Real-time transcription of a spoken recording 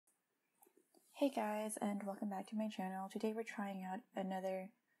Hey guys, and welcome back to my channel. Today we're trying out another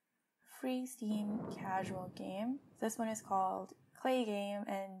free Steam casual game. This one is called Clay Game,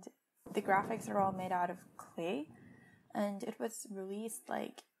 and the graphics are all made out of clay. And it was released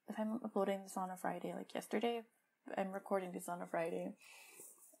if I'm uploading this on a Friday, like yesterday, I'm recording this on a Friday.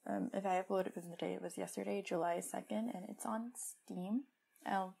 If I uploaded it in the day, it was yesterday, July 2nd, and it's on Steam.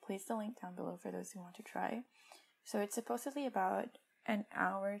 I'll place the link down below for those who want to try. So it's supposedly about an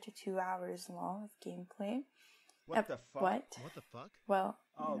hour to 2 hours long of gameplay. What the fuck? What? What the fuck? Well,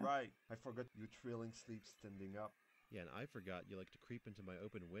 Oh, right. I forgot you thrilling sleep standing up. Yeah, and I forgot you like to creep into my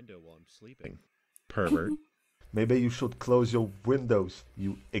open window while I'm sleeping. Pervert. Maybe you should close your windows,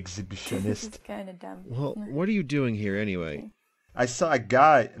 you This exhibitionist. is kind of dumb. Well, what are you doing here anyway? I saw a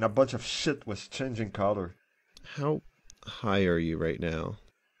guy and a bunch of shit was changing color. How high are you right now?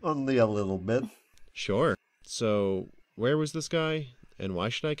 Only a little bit. Sure. So, where was this guy? And why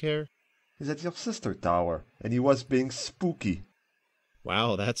should I care? He's at your sister tower, and he was being spooky.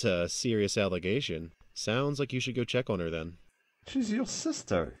 Wow, that's a serious allegation. Sounds like you should go check on her then. She's your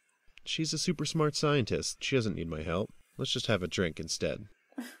sister. She's a super smart scientist. She doesn't need my help. Let's just have a drink instead.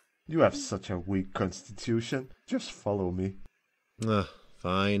 You have such a weak constitution. Just follow me.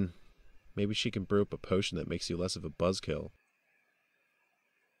 Fine. Maybe she can brew up a potion that makes you less of a buzzkill.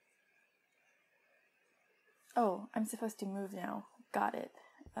 Oh, I'm supposed to move now. Got it.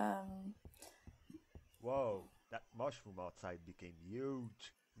 Whoa, that mushroom outside became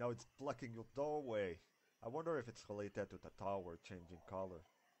huge. Now it's blocking your doorway. I wonder if it's related to the tower changing color.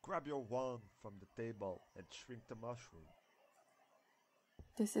 Grab your wand from the table and shrink the mushroom.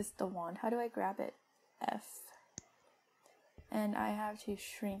 This is the wand. How do I grab it? F. And I have to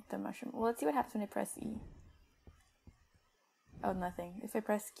shrink the mushroom. Well, let's see what happens when I press E. Oh, nothing. If I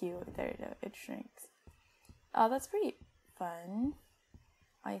press Q, there you go, it shrinks. Oh, that's pretty fun,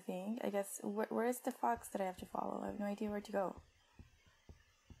 I think. I guess, where is the fox that I have to follow? I have no idea where to go.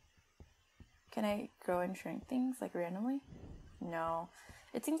 Can I grow and shrink things, randomly? No.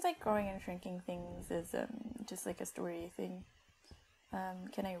 It seems like growing and shrinking things is, just a story thing.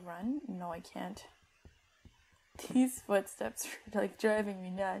 Can I run? No, I can't. These footsteps are, driving me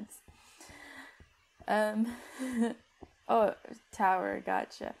nuts. Oh, tower,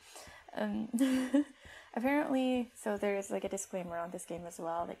 gotcha. Apparently, so there's a disclaimer on this game as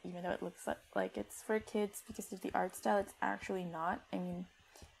well, that even though it looks like it's for kids because of the art style, it's actually not. I mean,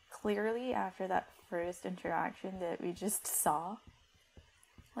 clearly after that first interaction that we just saw.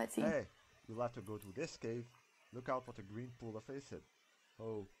 Let's see. Hey, you'll have to go to this cave. Look out for the green pool of acid.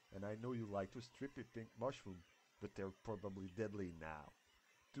 Oh, and I know you like to strip your pink mushroom, but they're probably deadly now.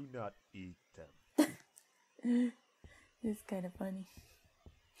 Do not eat them. It's kind of funny.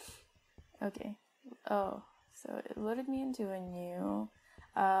 Okay. Oh, so it loaded me into a new...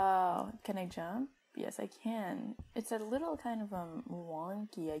 Oh, can I jump? Yes, I can. It's a little kind of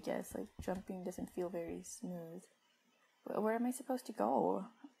wonky, I guess. Jumping doesn't feel very smooth. Where am I supposed to go?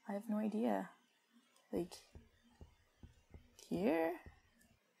 I have no idea. Here?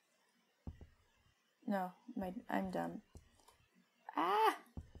 No, I'm dumb. Ah!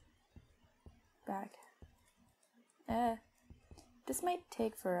 Back. This might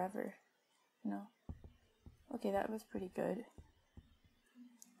take forever. No. Okay, that was pretty good.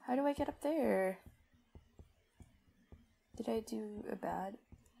 How do I get up there? Did I do a bad?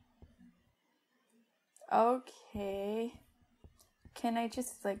 Okay. Can I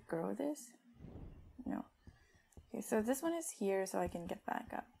just, grow this? No. Okay, so this one is here so I can get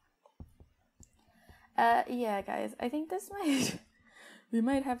back up. Yeah, guys, I think this might... we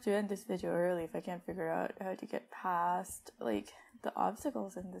might have to end this video early if I can't figure out how to get past, the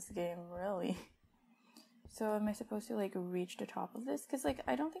obstacles in this game, really. So am I supposed to, reach the top of this? Because,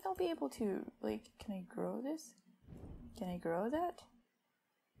 I don't think I'll be able to, can I grow this? Can I grow that?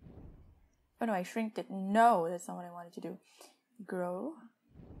 Oh, no, I shrinked it. No, that's not what I wanted to do. Grow.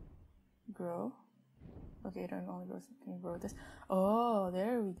 Grow. Okay, I don't only grow this. Oh,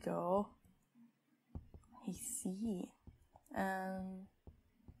 there we go. I see.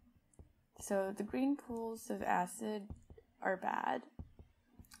 So the green pools of acid are bad.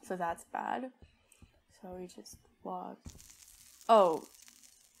 So that's bad. So we just walk. Oh,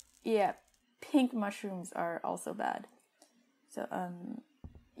 yeah. Pink mushrooms are also bad. So,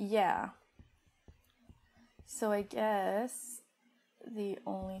 yeah. So I guess the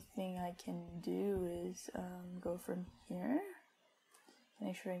only thing I can do is, go from here. Can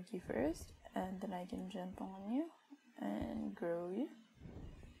I shrink you first? And then I can jump on you and grow you.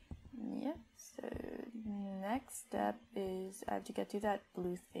 Yep, so next step is I have to get to that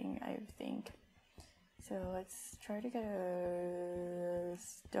blue thing, I think. So let's try to get a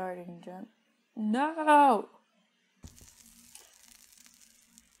starting jump. No!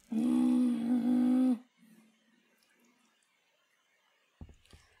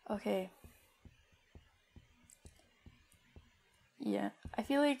 Okay. Yeah, I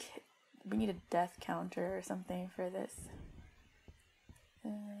feel like we need a death counter or something for this.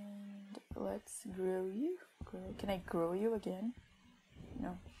 And let's grow you. Can I grow you again?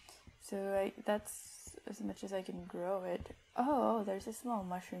 No. So that's as much as I can grow it. Oh, there's a small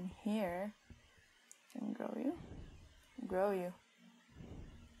mushroom here. Can grow you. Grow you.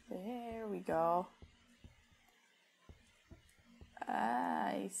 There we go.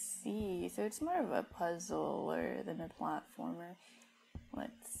 I see. So it's more of a puzzler than a platformer.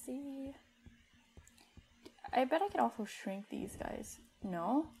 Let's see. I bet I could also shrink these guys.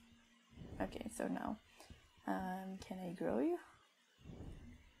 No? Okay, so no. Can I grow you?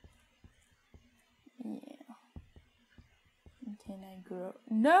 Yeah. Can I grow?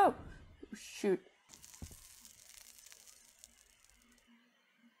 No! Shoot.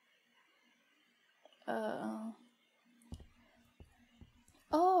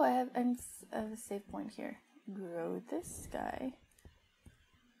 Oh, I have a save point here. Grow this guy.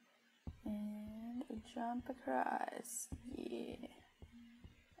 And jump across. Yeah.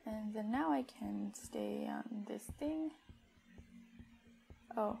 And then now I can stay on this thing.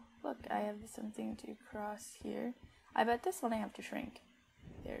 Oh, look, I have something to cross here. I bet this one I have to shrink.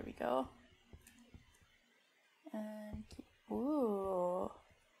 There we go. And ooh.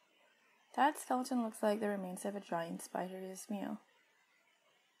 That skeleton looks like the remains of a giant spider's meal.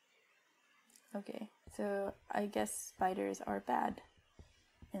 Okay, so I guess spiders are bad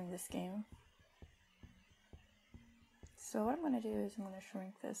in this game. So what I'm going to do is I'm going to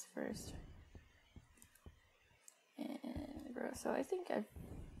shrink this first. And grow. So I think I've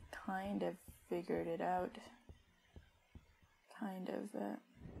kind of figured it out. Kind of. There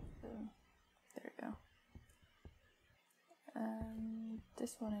we go.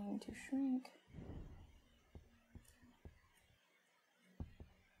 This one I need to shrink.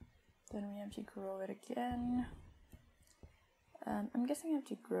 Then we have to grow it again. I'm guessing I have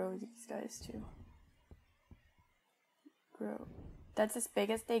to grow these guys too. Grow. That's as big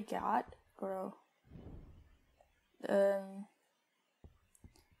as they got? Grow. How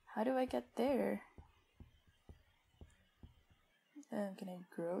do I get there? Can I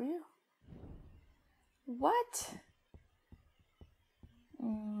grow you? What?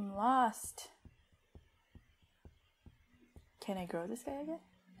 Lost. Can I grow this guy again?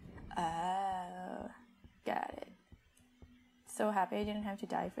 Oh, got it. So happy I didn't have to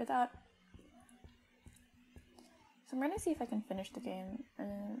die for that. So I'm gonna see if I can finish the game.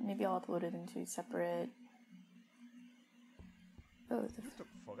 Maybe I'll upload it into separate. Oh, You took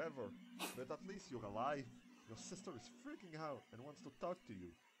forever, but at least you're alive. Your sister is freaking out and wants to talk to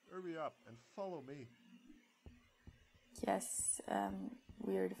you. Hurry up and follow me. Yes,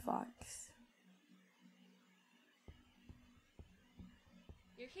 weird fox.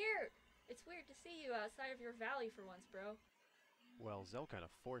 You're here! It's weird to see you outside of your valley for once, bro. Well, Zell kind of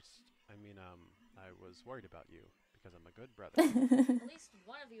I was worried about you, because I'm a good brother. At least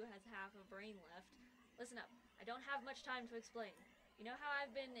one of you has half a brain left. Listen up, I don't have much time to explain. You know how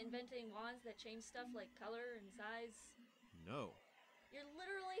I've been inventing wands that change stuff like color and size? No. You're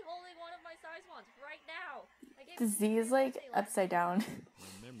literally holding one of my size wands right now! The Z is like upside down. My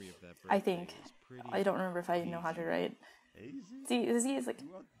memory of that I think. birthday is pretty I don't remember if I know how to write. Easy? The Z is like.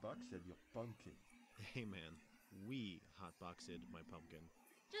 You outboxed your pumpkin. Hey man, we hotboxed my pumpkin.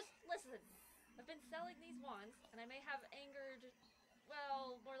 Just listen. I've been selling these wands, and I may have angered,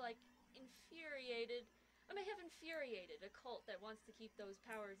 well, more like infuriated. I may have infuriated a cult that wants to keep those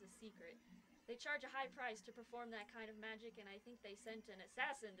powers a secret. They charge a high price to perform that kind of magic, and I think they sent an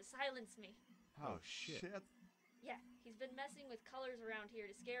assassin to silence me. Oh shit. Yeah, he's been messing with colors around here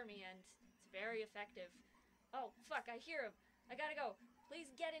to scare me, and it's very effective. Oh, fuck, I hear him. I gotta go.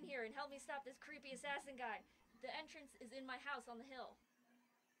 Please get in here and help me stop this creepy assassin guy. The entrance is in my house on the hill.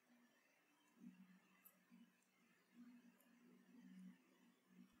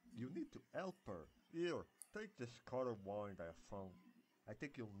 You need to help her. Here, take this color wand I found. I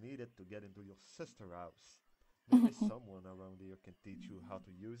think you'll need it to get into your sister's house. Maybe someone around here can teach you how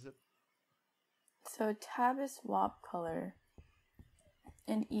to use it. So tab is swap color.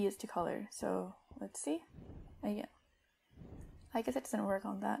 And E is to color. So let's see. Yeah. I guess it doesn't work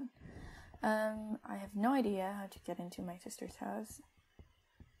on that. I have no idea how to get into my sister's house.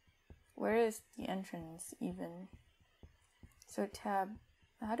 Where is the entrance even? So tab.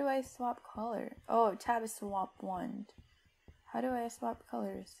 How do I swap color? Oh, tab is swap wand. How do I swap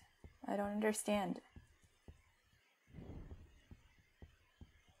colors? I don't understand.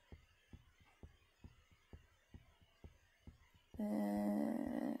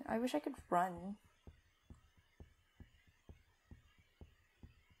 I wish I could run.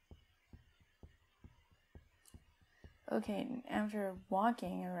 Okay, after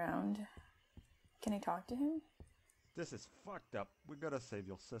walking around, can I talk to him? This is fucked up. We gotta save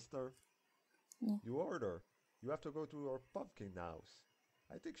your sister. Yeah. You order. You have to go to her pumpkin house.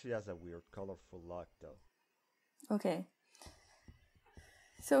 I think she has a weird colorful lock though. Okay.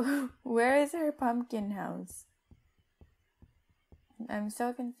 So, where is her pumpkin house? I'm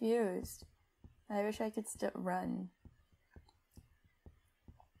so confused. I wish I could still run.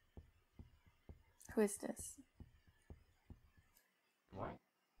 Who is this? What?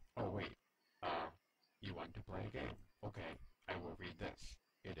 Oh, wait. You want to play a game? Okay, I will read this.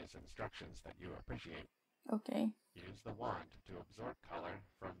 It is instructions that you appreciate. Okay. Use the wand to absorb color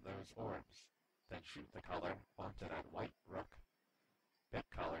from those orbs. Then shoot the color onto that white rook. Pick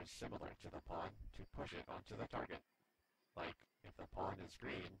colors similar to the pawn to push it onto the target. Like, if the pawn is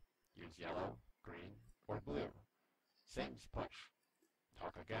green, use yellow, green, or blue. Same's push.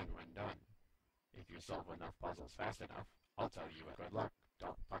 Talk again when done. If you solve enough puzzles fast enough, I'll tell you a good luck.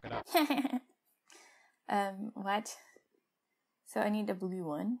 Don't fuck it up. What? So I need a blue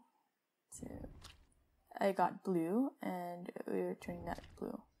one. So I got blue, and we returned that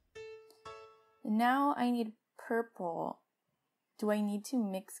blue. And now I need purple. Do I need to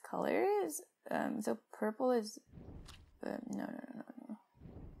mix colors? So purple is... no.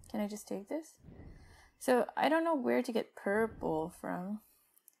 Can I just take this? So I don't know where to get purple from.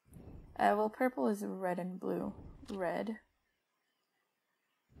 Well, purple is red and blue. Red.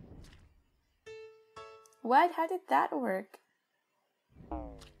 What? How did that work?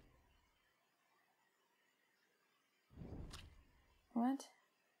 What?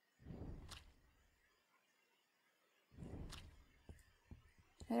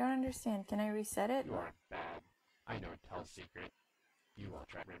 I don't understand. Can I reset it? You aren't bad. I know Tell's secret. You will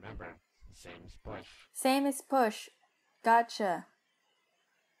try to remember. Same's push. Same as push. Gotcha.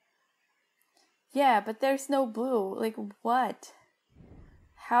 Yeah, but there's no blue. Like, what?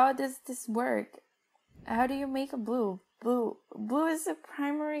 How does this work? How do you make a blue? Blue is the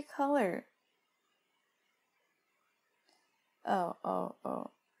primary color.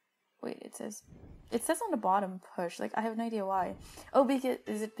 Oh. Wait, it says on the bottom push. Like, I have no idea why. Oh, is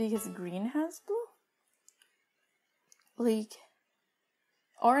it because green has blue? Like,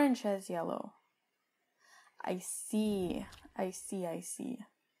 orange has yellow. I see. Why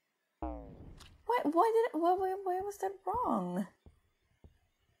was that wrong?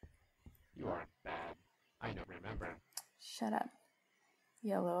 You aren't bad. I know, remember. Shut up.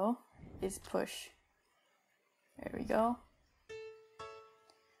 Yellow is push. There we go.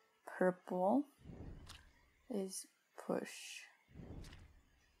 Purple is push.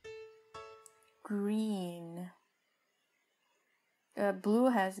 Green. Blue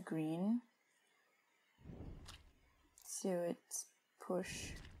has green. So it's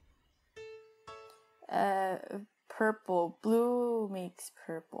push. Purple. Blue makes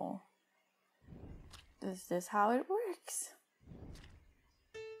purple. Is this how it works?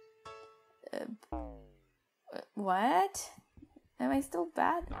 What? Am I still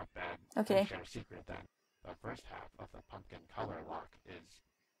bad? Not bad. Okay. Let's share a secret then. The first half of the pumpkin color lock is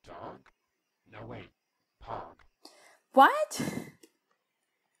dog? No, wait. Pog. What?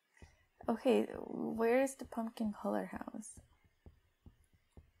 Okay, where is the pumpkin color house?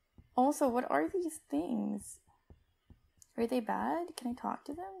 Also, what are these things? Are they bad? Can I talk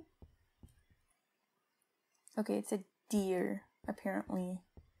to them? Okay, it's a deer, apparently.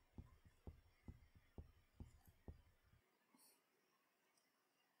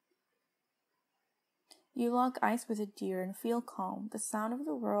 You lock eyes with a deer and feel calm. The sound of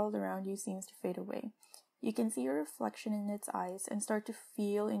the world around you seems to fade away. You can see your reflection in its eyes and start to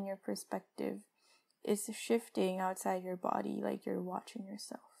feel in your perspective is shifting outside your body like you're watching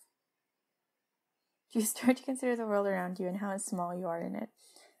yourself. You start to consider the world around you and how small you are in it.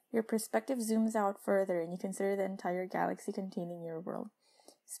 Your perspective zooms out further and you consider the entire galaxy containing your world.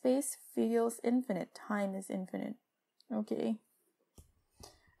 Space feels infinite. Time is infinite. Okay.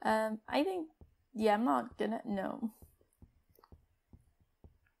 I think... Yeah, I'm not gonna... No.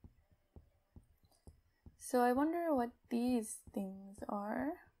 So I wonder what these things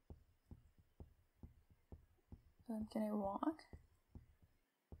are. Can I walk?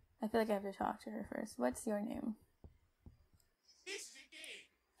 I feel like I have to talk to her first. What's your name? This is a game.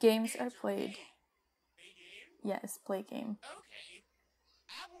 Games are played. Play game? Yes, play game. Okay.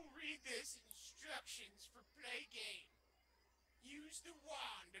 I will read this instructions for play game. Use the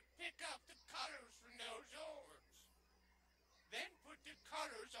wand to pick up the colors from those orbs. Then put the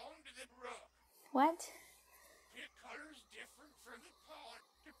colors onto the rook. What? Pick colors different from the pawn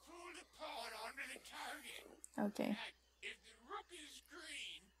to Okay. If the rook is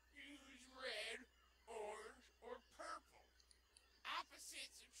green, use red, orange, or purple.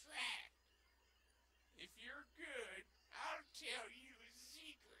 Opposites attract. If you're good, I'll tell you a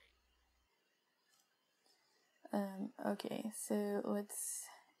secret. Okay, so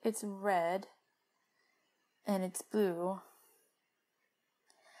it's red and it's blue.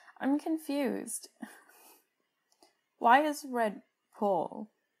 I'm confused. Why is red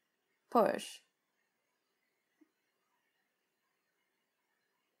push?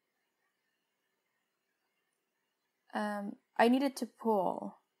 I needed to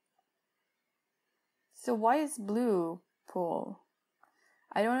pull. So why is blue pull?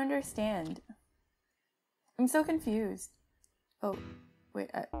 I don't understand. I'm so confused. Oh, wait,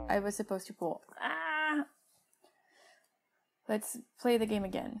 I was supposed to pull. Ah! Let's play the game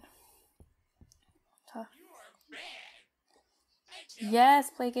again. You are bad. I tell Yes,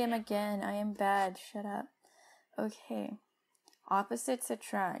 play game again. I am bad. Shut up. Okay. Opposites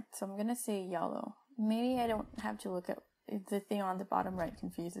attract. So I'm gonna say yellow. Maybe I don't have to look at the thing on the bottom right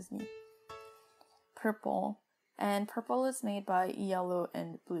confuses me. Purple. And purple is made by yellow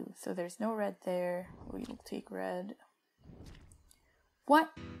and blue. So there's no red there. We will take red.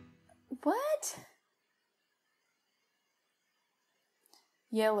 What? What?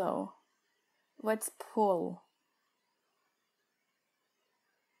 Yellow. Let's pull.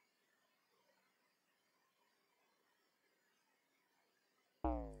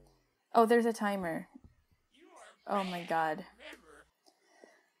 Oh, there's a timer. you are Oh my god. remember.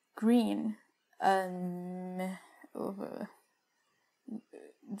 Green.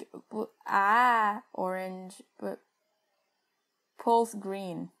 Orange, but pulls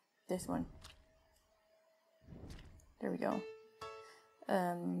green. This one. There we go.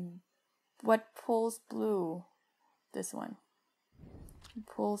 What pulls blue? This one.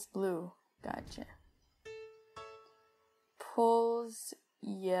 Pulls blue. Gotcha. Pulls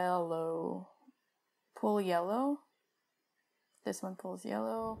yellow. Pull yellow. This one pulls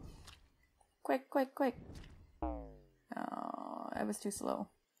yellow. Quick, quick, quick. Oh, I was too slow.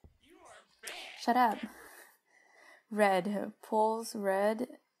 You are bad. Shut up. Red pulls red,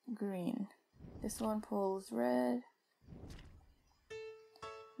 green. This one pulls red.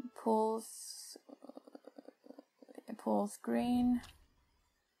 Pulls green.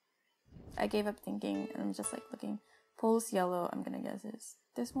 I gave up thinking and I'm just like looking. Pulls yellow. I'm gonna guess it's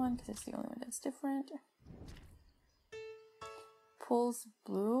this one because it's the only one that's different. Pulls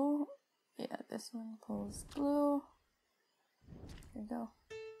blue. Yeah, this one pulls blue. There you go.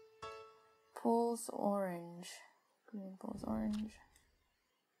 Pulls orange. Green pulls orange.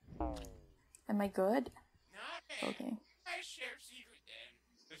 Am I good? Not bad. Okay. I share secret then.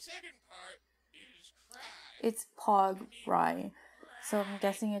 The second part is cry. It's pog rye. So I'm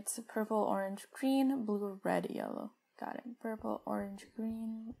guessing it's purple, orange, green, blue, red, yellow. Got it. Purple, orange,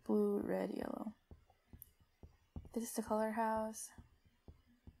 green, blue, red, yellow. This is the color house.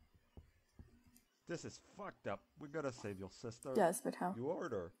 This is fucked up. We gotta save your sister. Yes, but how? You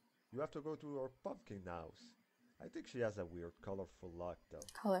order. You have to go to her pumpkin house. I think she has a weird colorful lock though.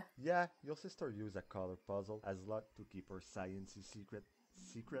 Color. Yeah, your sister used a color puzzle as luck to keep her sciencey secret.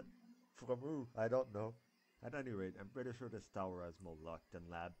 Secret? From who? I don't know. At any rate, I'm pretty sure this tower has more luck than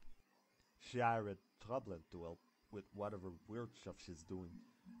lab. She hired Troublin to help with whatever weird stuff she's doing.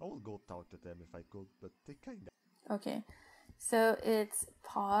 I would go talk to them if I could, but they kinda... Okay. So it's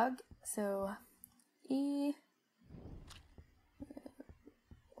pog. So E.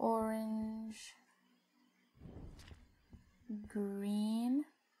 Orange. Green.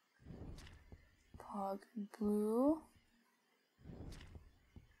 Pog blue.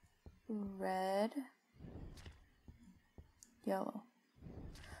 Red. Yellow.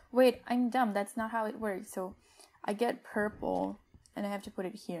 Wait, I'm dumb. That's not how it works. So I get purple and I have to put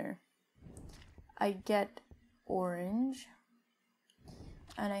it here. I get orange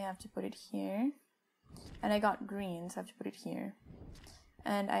and I have to put it here. And I got green, so I have to put it here.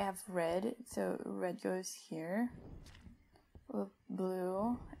 And I have red, so red goes here.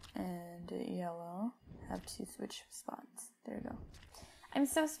 Blue and yellow have to switch spots. There we go. I'm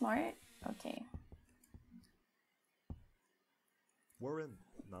so smart. Okay. We're in.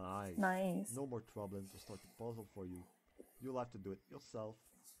 Nice. Nice. No more troubling to start the puzzle for you. You'll have to do it yourself.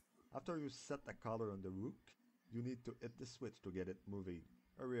 After you set the color on the rook, you need to hit the switch to get it moving.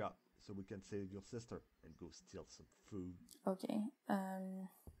 Hurry up, so we can save your sister and go steal some food. Okay.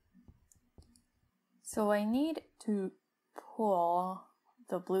 So I need to pull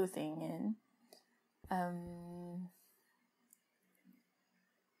the blue thing in.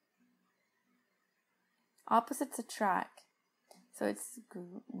 Opposites attract. So it's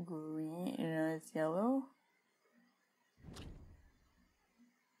green, it's yellow.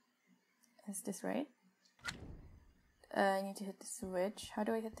 Is this right? I need to hit the switch. How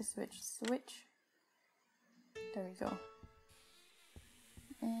do I hit the switch? Switch. There we go.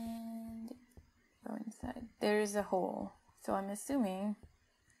 And go inside. There's a hole. So I'm assuming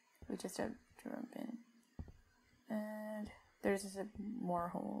we just have to jump in. And there's just more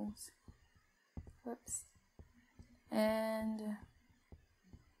holes. Whoops. And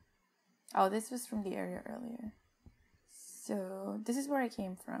oh, this was from the area earlier. So this is where I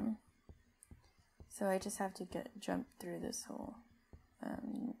came from. So I just have to jump through this hole.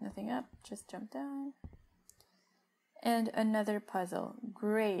 Nothing up, just jump down. And another puzzle.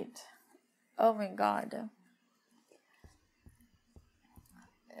 Great. Oh my god.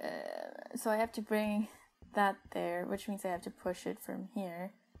 So I have to bring that there, which means I have to push it from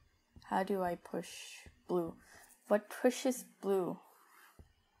here. How do I push blue? What pushes blue?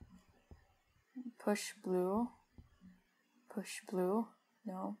 Push blue. Push blue.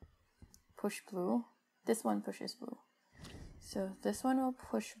 No. Push blue. This one pushes blue. So this one will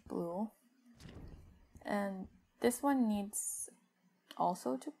push blue. And this one needs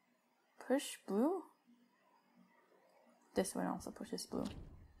also to push blue. This one also pushes blue.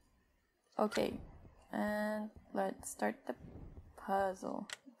 Okay. And let's start the puzzle.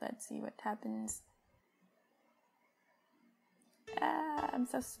 Let's see what happens. I'm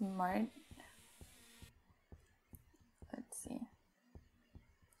so smart. Let's see.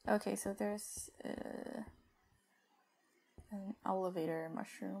 Okay, so there's an elevator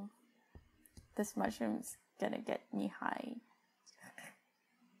mushroom. This mushroom's gonna get me high.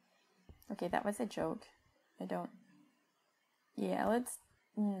 Okay, that was a joke. I don't... Yeah, let's...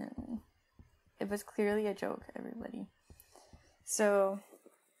 It was clearly a joke, everybody. So,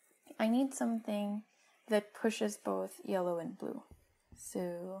 I need something that pushes both yellow and blue.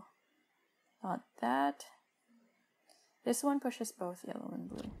 So, not that. This one pushes both yellow and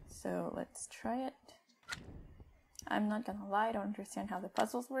blue. So, let's try it. I'm not gonna lie, I don't understand how the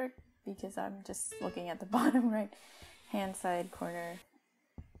puzzles work because I'm just looking at the bottom right hand side corner.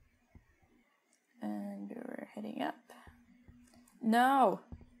 And we're heading up. No!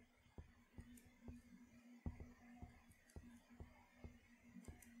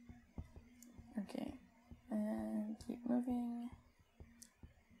 Okay, and keep moving.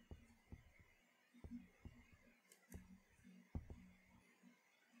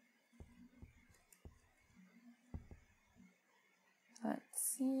 Let's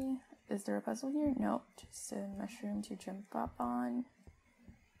see, is there a puzzle here? Nope, just a mushroom to jump up on.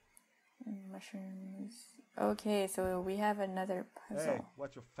 And mushrooms. Okay, so we have another puzzle. Hey,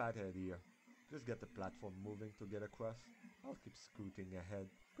 what's your fat head here? Just get the platform moving to get across. I'll keep scooting ahead.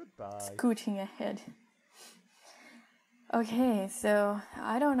 Goodbye. Scooting ahead. Okay, so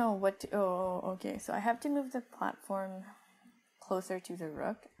I don't know what to... Oh, okay, so I have to move the platform closer to the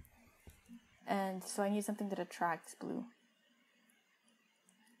rook. And so I need something that attracts blue.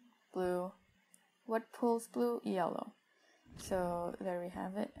 Blue. What pulls blue? Yellow. So there we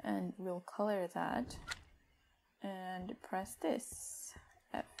have it, and we'll color that. And press this.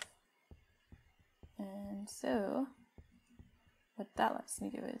 F. And so... what that lets me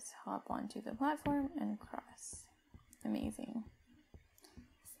do is hop onto the platform and cross. Amazing.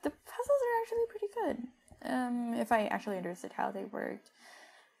 The puzzles are actually pretty good. If I actually understood how they worked.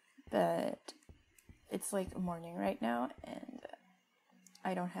 But it's like morning right now, and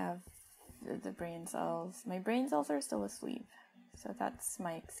I don't have the brain cells. My brain cells are still asleep, so that's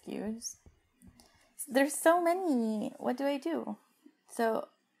my excuse. There's so many. What do I do? So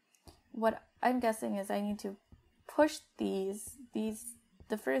what I'm guessing is I need to push these.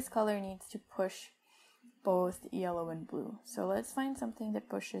 The first color needs to push both yellow and blue. So let's find something that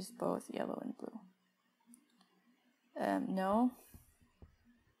pushes both yellow and blue. No.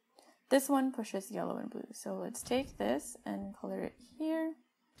 This one pushes yellow and blue. So let's take this and color it here.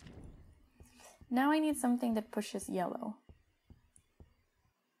 Now I need something that pushes yellow.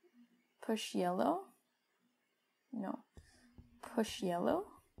 Push yellow? No. Push yellow?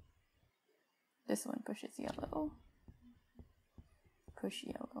 This one pushes yellow. Push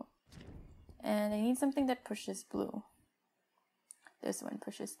yellow. And I need something that pushes blue. This one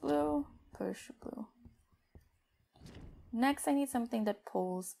pushes blue. Push blue. Next, I need something that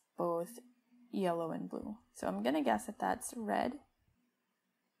pulls both yellow and blue. So I'm gonna guess that that's red,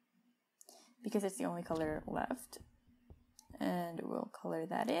 because it's the only color left. And we'll color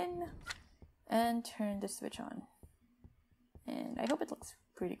that in and turn the switch on. And I hope it looks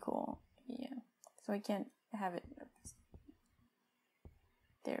pretty cool. Yeah. So I can't have it.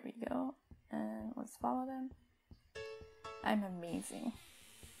 There we go. And let's follow them. I'm amazing.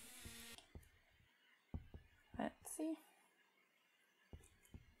 Let's see.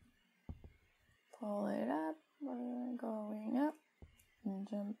 pull it up. We're going up and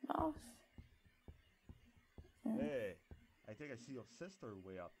jump off. Hey, I think I see your sister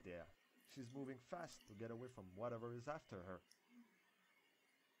way up there. She's moving fast to get away from whatever is after her.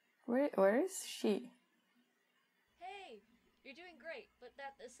 Where is she? Hey, you're doing great, but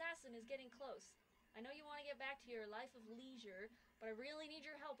that assassin is getting close. I know you want to get back to your life of leisure, but I really need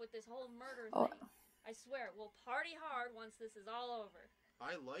your help with this whole murder thing. I swear, we'll party hard once this is all over.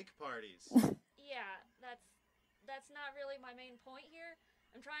 I like parties. Yeah, that's not really my main point here.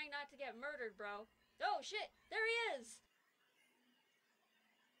 I'm trying not to get murdered, bro. Oh, shit! There he is!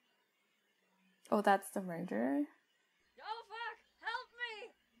 Oh, that's the murderer? Oh, fuck! Help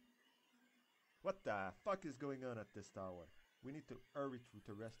me! What the fuck is going on at this tower? We need to hurry through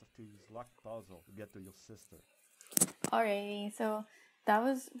the rest of this locked puzzle to get to your sister. Alrighty, so that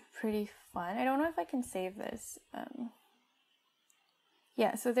was pretty fun. I don't know if I can save this.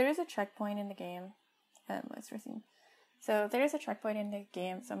 Yeah, so there is a checkpoint in the game. Let's proceed. So there is a checkpoint in the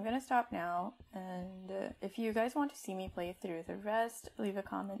game, so I'm going to stop now. And if you guys want to see me play through the rest, leave a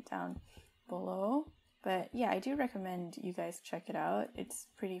comment down below. But yeah, I do recommend you guys check it out. It's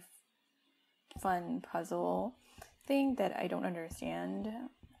pretty fun puzzle thing that I don't understand.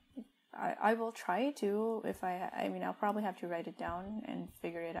 I will try to if I mean, I'll probably have to write it down and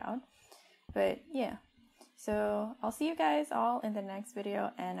figure it out. But yeah, so I'll see you guys all in the next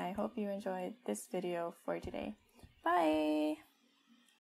video, and I hope you enjoyed this video for today. Bye!